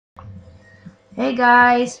Hey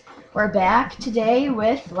guys, we're back today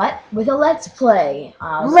with a Let's Play.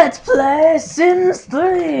 Let's play Sims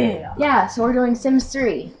 3! Yeah, so we're doing Sims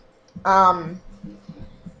 3.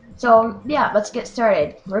 So yeah, let's get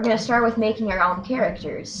started. We're gonna start with making our own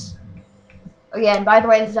characters. Oh yeah, and by the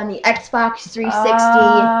way, this is on the Xbox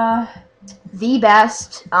 360, the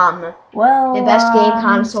best game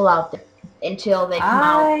console out there until they come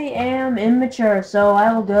out. I am immature, so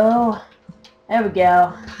I will go. There we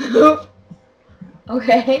go.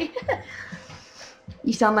 Okay.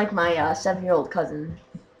 You sound like my 7-year-old cousin.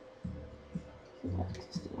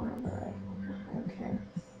 Okay.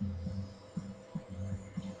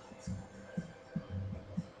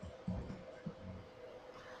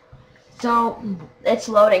 So, it's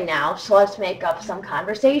loading now, so let's make up some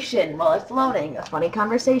conversation while it's loading. A funny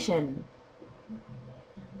conversation.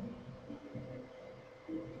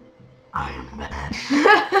 I am bad.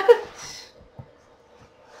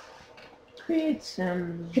 Create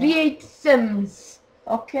Sims. Create Sims.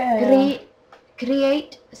 Okay.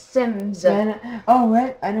 Create Sims. Oh,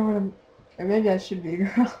 wait. I know what I'm... Or maybe I should be a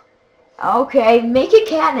girl. Okay, make it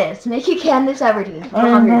Katniss. Make it Katniss Everdeen. I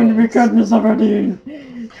am going to be Katniss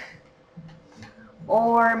Everdeen.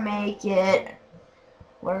 Or make it...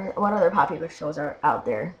 What other popular shows are out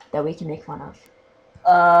there that we can make fun of?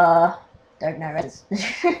 Dark Knight Rises.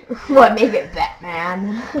 What, make it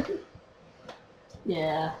Batman?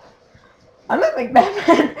 Yeah. I'm not make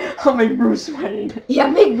Batman. I'll make Bruce Wayne. Yeah,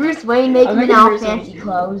 make Bruce Wayne, make him in all fancy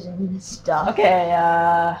clothes and stuff. Okay,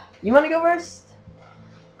 you want to go first?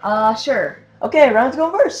 Sure. Okay, Ron's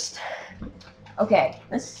going first. Okay.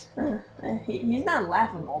 This, he's not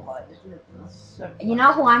laughable, but... You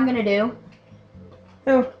know who I'm gonna do?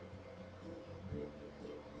 Who?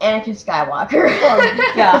 Anakin Skywalker.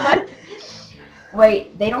 Oh, God.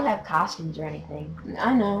 Wait, they don't have costumes or anything.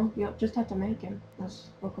 I know. You just have to make him.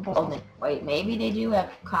 Wait, maybe they do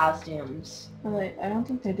have costumes. Wait, I don't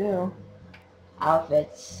think they do.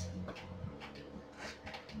 Outfits.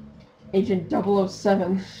 Agent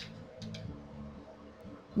 007.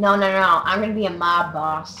 No. I'm gonna be a mob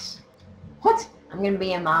boss. What? I'm gonna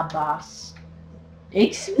be a mob boss.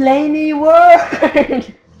 Explain the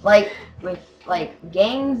word! Like, with,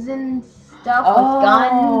 gangs and stuff, with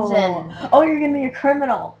guns and... Oh, you're gonna be a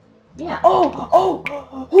criminal. Yeah. Oh,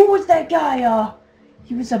 who was that guy?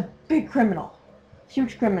 He was a big criminal.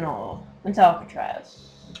 Huge criminal. Went to Alcatraz.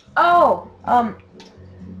 Oh! Al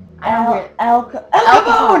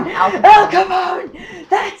Capone! Al Capone!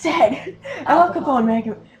 That's it! Al Capone, make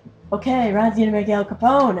him... Okay, Ron's gonna make Al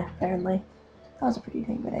Capone, apparently. That was a pretty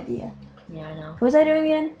dang good idea. Yeah, I know. Who was I doing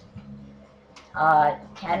again?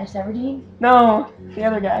 Katniss Everdeen? No, the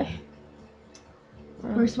other guy.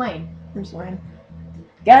 Bruce Wayne. Bruce Wayne.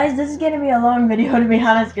 Guys, this is gonna be a long video, to be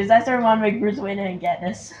honest, because I started wanting to make Bruce Wayne and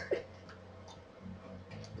Katniss.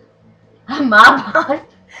 A mob boss?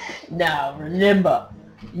 Now, remember,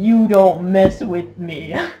 you don't mess with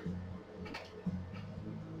me.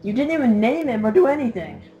 You didn't even name him or do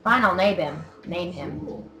anything. Fine, I'll name him. Name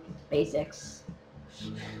him. Basics.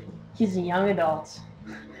 He's a young adult.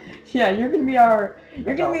 Yeah, you're gonna be our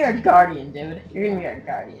guardian, dude. You're gonna be our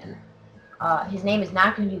guardian. His name is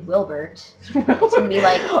not gonna be Wilbert. It's gonna be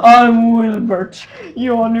like... I'm Wilbert,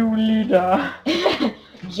 your new leader.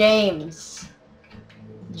 James.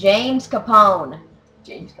 James Capone.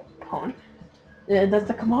 James Capone? Does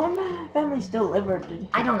the Capone family still live, or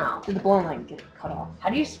I don't know. Did the bloodline get cut off? How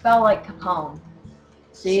do you spell, like, Capone?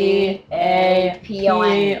 C-A-P-O-N-E.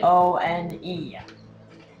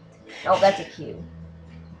 Oh, that's a Q.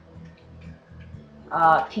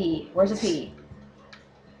 P. Where's a P?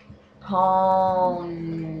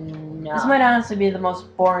 Pone. This might honestly be the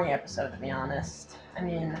most boring episode, to be honest. I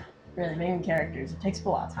mean, really, making characters, it takes a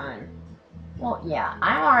lot of time. Well, yeah,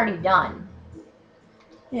 I'm already done.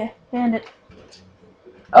 Yeah, hand it.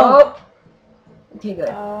 Oh! Okay,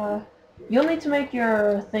 good. You'll need to make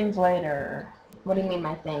your things later. What do you mean,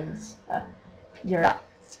 my things? Your...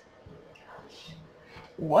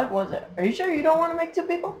 What was it? Are you sure you don't want to make two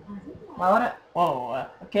people? Why would I? Whoa,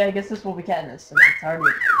 okay, I guess this will be Katniss, since it's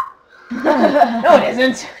already... No, it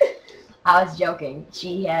isn't! I was joking.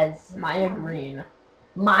 She has... Maya Green.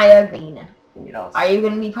 Maya Green. You know, are you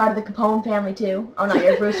going to be part of the Capone family, too? Oh, no,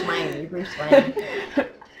 you're Bruce Wayne. You're Bruce Wayne.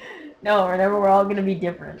 No, remember, we're all going to be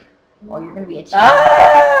different. Well, you're going to be a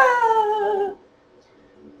child.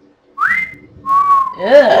 Ah!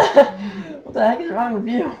 Ugh. What the heck is wrong with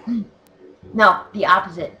you? No, the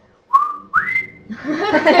opposite.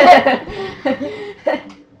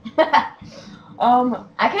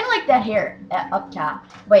 I kind of like that hair up top.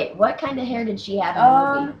 Wait, what kind of hair did she have in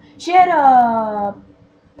the movie? She had a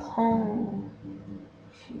pony.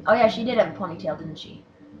 Oh yeah, she did have a ponytail, didn't she?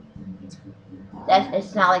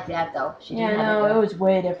 It's not like that though. She didn't have no, like it was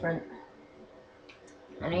way different.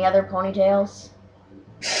 Any other ponytails?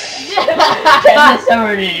 Candace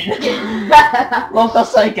Everdeen. Local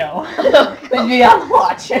psycho. Please be on the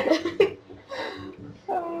watch.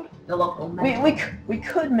 The local we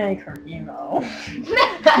could make her emo.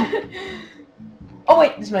 Oh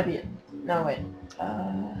wait, this might be it. No wait.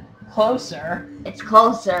 Closer. It's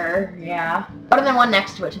closer, yeah. Better than one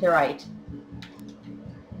next to it to the right.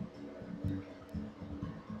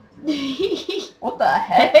 What the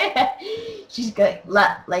heck? She's got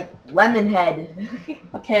like lemon head.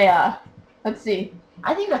 Okay, let's see.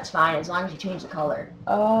 I think that's fine as long as you change the color.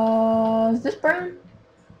 Is this brown?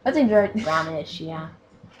 That seems right. Brownish, yeah.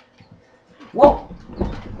 Whoa!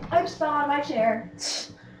 I just fell out of my chair.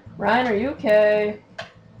 Ryan, are you okay?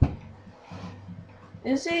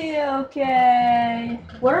 Is he okay?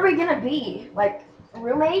 What are we gonna be? Like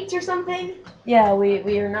roommates or something? Yeah,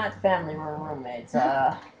 we are not family, we're roommates.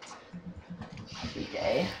 Every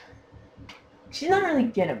day. She's not really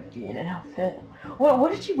gonna be in an outfit.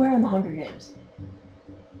 What did she wear in the Hunger Games?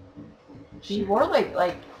 She wore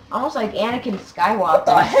like almost like Anakin Skywalker. What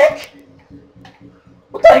the heck?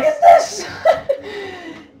 What the heck is this?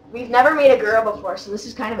 We've never made a girl before, so this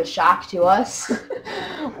is kind of a shock to us.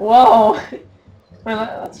 Whoa. Wait,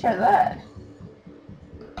 let's try that.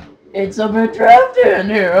 It's a bit drafty in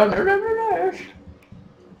here.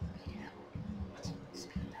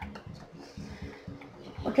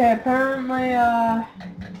 Okay, apparently,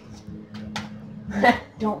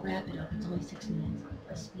 Don't wrap it up. It's only 6 minutes.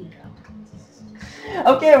 Let's speed it up.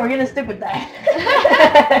 Okay, we're gonna stick with that.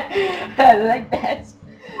 I like that.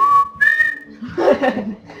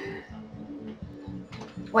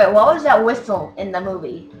 Wait, what was that whistle in the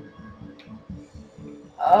movie?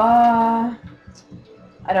 I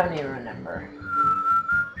don't even remember.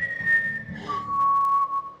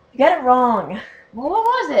 You got it wrong. Well, what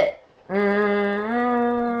was it?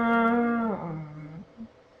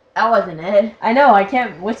 That wasn't it. I know, I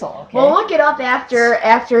can't whistle, okay? We'll look it up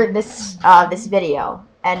after this this video,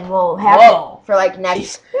 and we'll have Whoa. it for like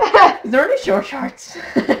next. Is there any short shorts?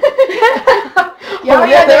 Yeah,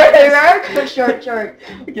 there are short shorts.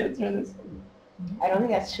 Okay, let's try this. I don't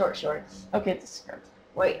think that's short shorts. Okay, it's a skirt.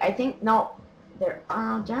 Wait, I think no. There,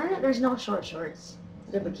 darn it, there's no short shorts.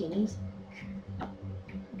 They're bikinis.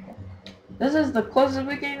 This is the closest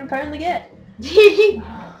we can apparently get.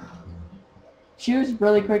 She was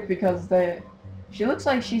really quick because she looks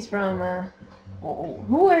like she's from,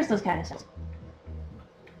 who wears those kind of stuff?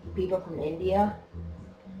 People from India.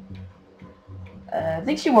 I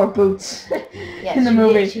think she wore boots Yeah, in the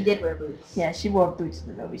movie. She did wear boots. Yeah, she wore boots in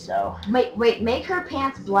the movie, so. Wait, make her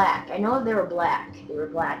pants black. I know they were black. They were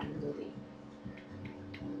black in the movie.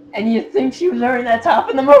 And you think she was wearing that top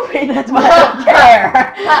in the movie? That's why I don't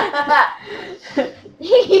care.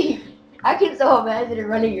 I can so imagine her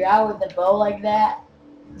running around with a bow like that.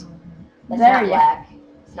 That's There not you- black.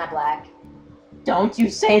 It's not black. Don't you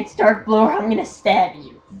say it's dark blue or I'm gonna stab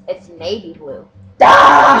you. It's navy blue.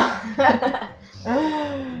 Ah!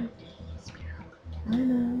 Oh.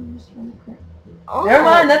 Never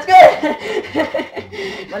mind, that's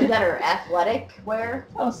good. What is that, her athletic wear?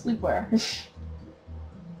 Oh, sleepwear.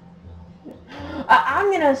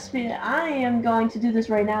 I am going to do this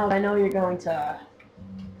right now. I know you're going to.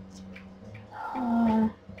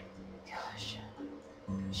 Gosh.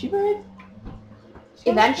 She brave?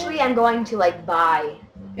 Eventually, I'm going to like buy.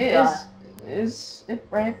 Is it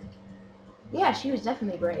brave? Yeah, she was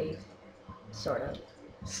definitely brave. Sort of.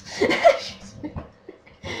 She's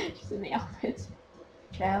in the outfits.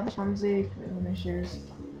 Child, clumsy, commitment issues.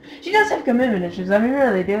 She does have commitment issues. I mean,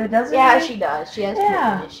 really, dude, doesn't Yeah, she? she does. She has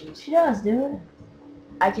Yeah, commitment issues. she does, dude.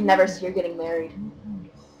 I can never see her getting married.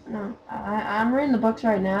 No, I'm reading the books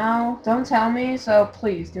right now. Don't tell me, so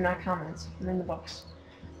please do not comment. I'm reading the books.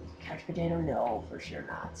 Couch Potato, no, for sure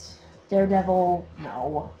not. Daredevil,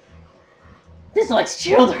 no. Dislikes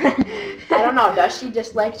children. I don't know. Does she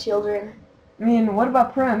dislike children? I mean, what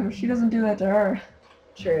about Prim? She doesn't do that to her.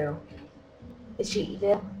 True. Is she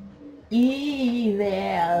evil?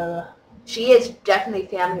 Evil. She is definitely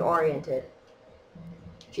family oriented.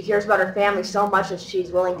 She cares about her family so much that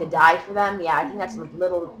she's willing to die for them. Yeah, I think that's a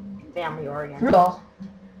little family oriented. Rudolph.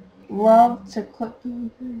 Love to click.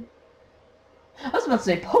 I was about to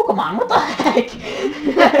say Pokemon. What the heck?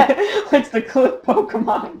 What's the clip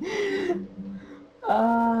Pokemon?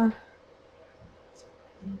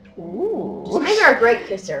 Ooh. Just make her a great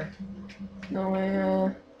kisser. No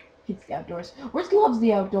way. Hates the outdoors. Where's loves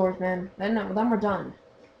the outdoors, man? Then we're done.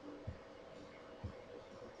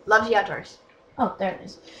 Loves the outdoors. Oh, there it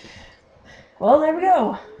is. Well, there we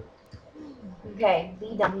go. Okay,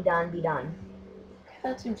 be done, be done, be done.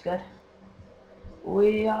 That seems good.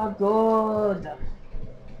 We are good.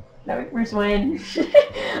 Now we Bruce Wayne.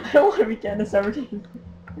 I don't want to be Candace Everdeen.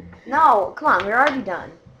 No, come on, we're already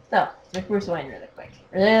done. No, let's make Bruce Wayne really quick.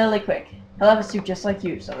 Really quick. He'll have a suit just like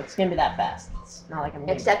you, so it's gonna be that fast. It's not like I'm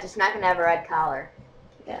gonna... Except it's not gonna have a red collar.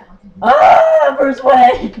 Yeah. Ah, Bruce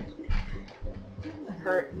Wayne!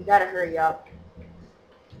 You gotta hurry up.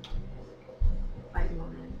 5 more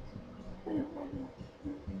minutes.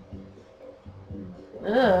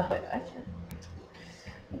 Ugh, I can't.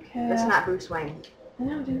 Okay. That's not Bruce Wayne. I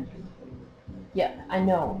know, dude. Yeah, I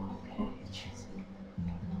know. Okay, jeez.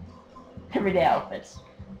 Everyday outfits.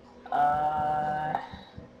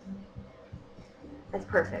 That's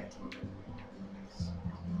perfect.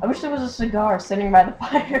 I wish there was a cigar sitting by the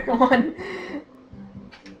fire one.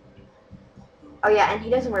 Oh yeah, and he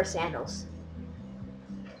doesn't wear sandals.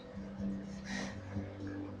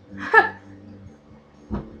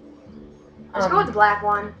 Let's go with the black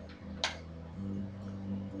one.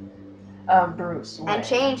 Bruce Wayne. And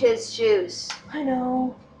change his shoes. I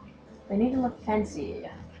know. They need to look fancy.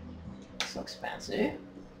 This looks fancy.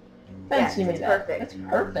 Fancy me that's that. perfect. That's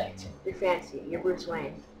perfect. You're fancy. You're Bruce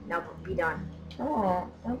Wayne. Now be done. Oh,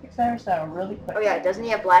 I'll fix that hairstyle really quick. Oh yeah, doesn't he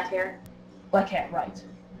have black hair? Black hair, right.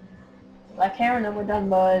 Black hair and then we're done,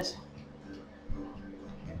 boys.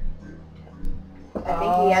 I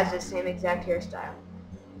think he has the same exact hairstyle.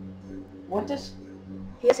 What does...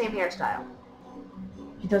 He has the same hairstyle.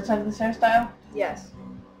 He does have this hairstyle? Yes.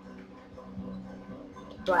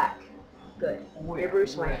 Black. Good. You're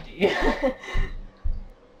Bruce Wayne.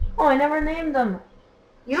 Oh, I never named them.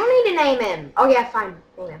 You don't need to name him. Oh yeah, fine.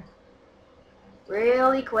 Name him.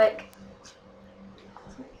 Really quick.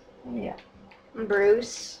 Yeah.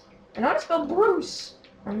 Bruce. I know how to spell Bruce.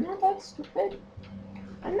 I'm not that stupid.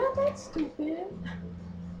 I'm not that stupid.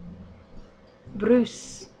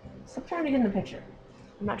 Bruce. Stop trying to get in the picture.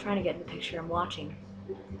 I'm not trying to get in the picture. I'm watching.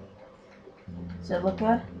 Does it look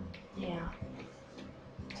good? Yeah.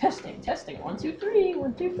 Testing, testing. 1, 2, 3.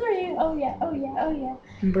 1, 2, 3. Oh yeah, oh yeah, oh yeah.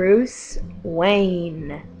 Bruce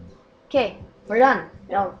Wayne. Okay, we're done.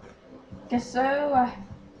 No. Guess so.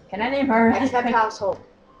 Can I name her? Except household.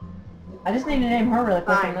 I just need to name her really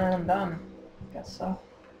quick Fine. and then I'm done. Guess so.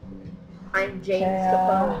 I'm James Okay,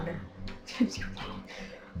 Capone. James Capone.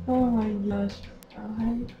 Oh my gosh.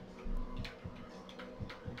 Alright.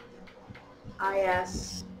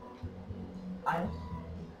 I.S.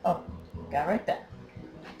 Oh, got it right there.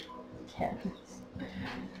 Yes.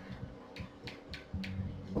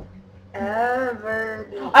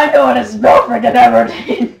 Everdeen. I know how to spell friggin'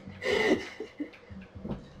 Everdeen.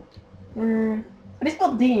 How do you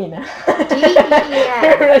spell Dean? D-E-N.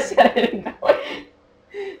 I said I didn't know it.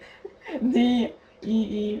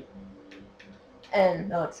 D-E-E-N.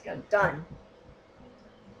 That looks good. Done.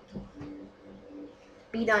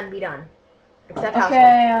 Be done, be done. Accept household.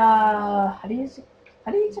 Okay, how do you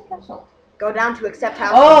accept household? Go down to accept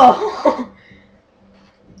household. Oh!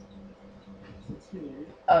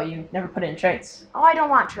 Oh, you never put in traits. Oh, I don't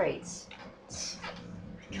want traits.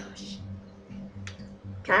 Gosh.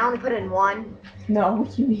 Can I only put in one? No,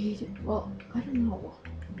 you need... Well, I don't know.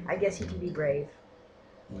 I guess he can be brave.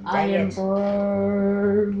 I am it.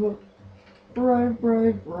 brave. Brave,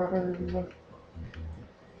 brave, brave.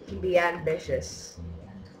 He can be ambitious.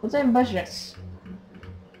 What's ambitious?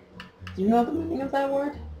 Do you know the meaning of that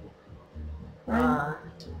word?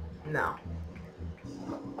 No.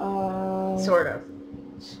 Sort Sort of.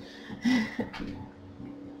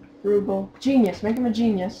 Frugal. Genius. Make him a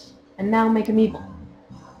genius. And now make him evil.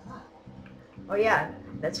 Oh yeah,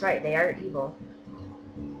 that's right. They are evil.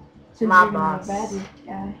 Since Mob you're boss. a baddie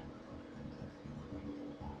guy.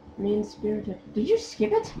 Mean-spirited. Did you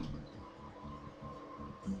skip it?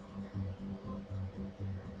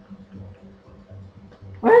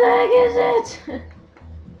 Where the heck is it?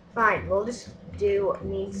 Fine, we'll just do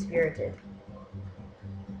mean-spirited.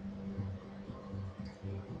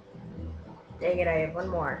 Dang it, I have one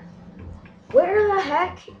more. Where the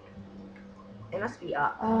heck? It must be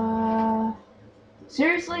up.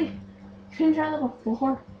 Seriously? Couldn't try that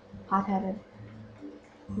before? Hot-headed.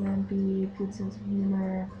 Grumpy, good sense of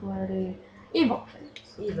humor, flirty, evil.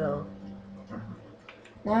 Evil.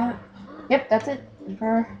 Yep, that's it.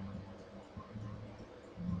 Emperor.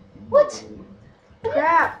 What?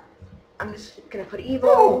 Crap. I'm just gonna put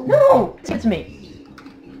evil. No! It's me.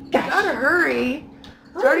 Gotta hurry.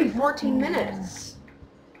 It's already 14 minutes.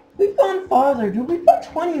 We've gone farther, dude. We've gone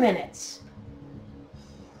 20 minutes.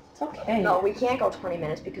 It's okay. No, we can't go 20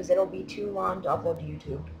 minutes because it'll be too long to upload to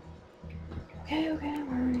YouTube. Okay, don't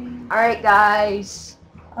worry. Alright, guys.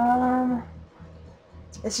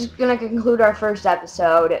 this is gonna conclude our first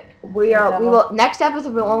episode. Next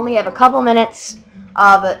episode we'll only have a couple minutes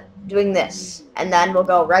of doing this, and then we'll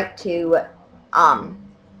go right to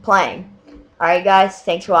playing. Alright guys,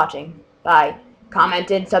 thanks for watching. Bye.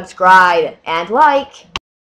 Comment and subscribe and like.